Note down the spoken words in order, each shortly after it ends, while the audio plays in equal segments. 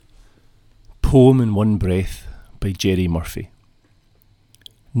Home in One Breath by Jerry Murphy.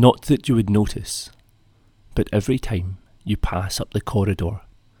 Not that you would notice, but every time you pass up the corridor,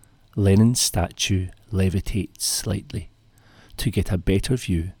 Lenin's statue levitates slightly to get a better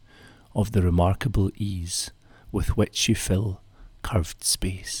view of the remarkable ease with which you fill curved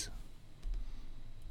space.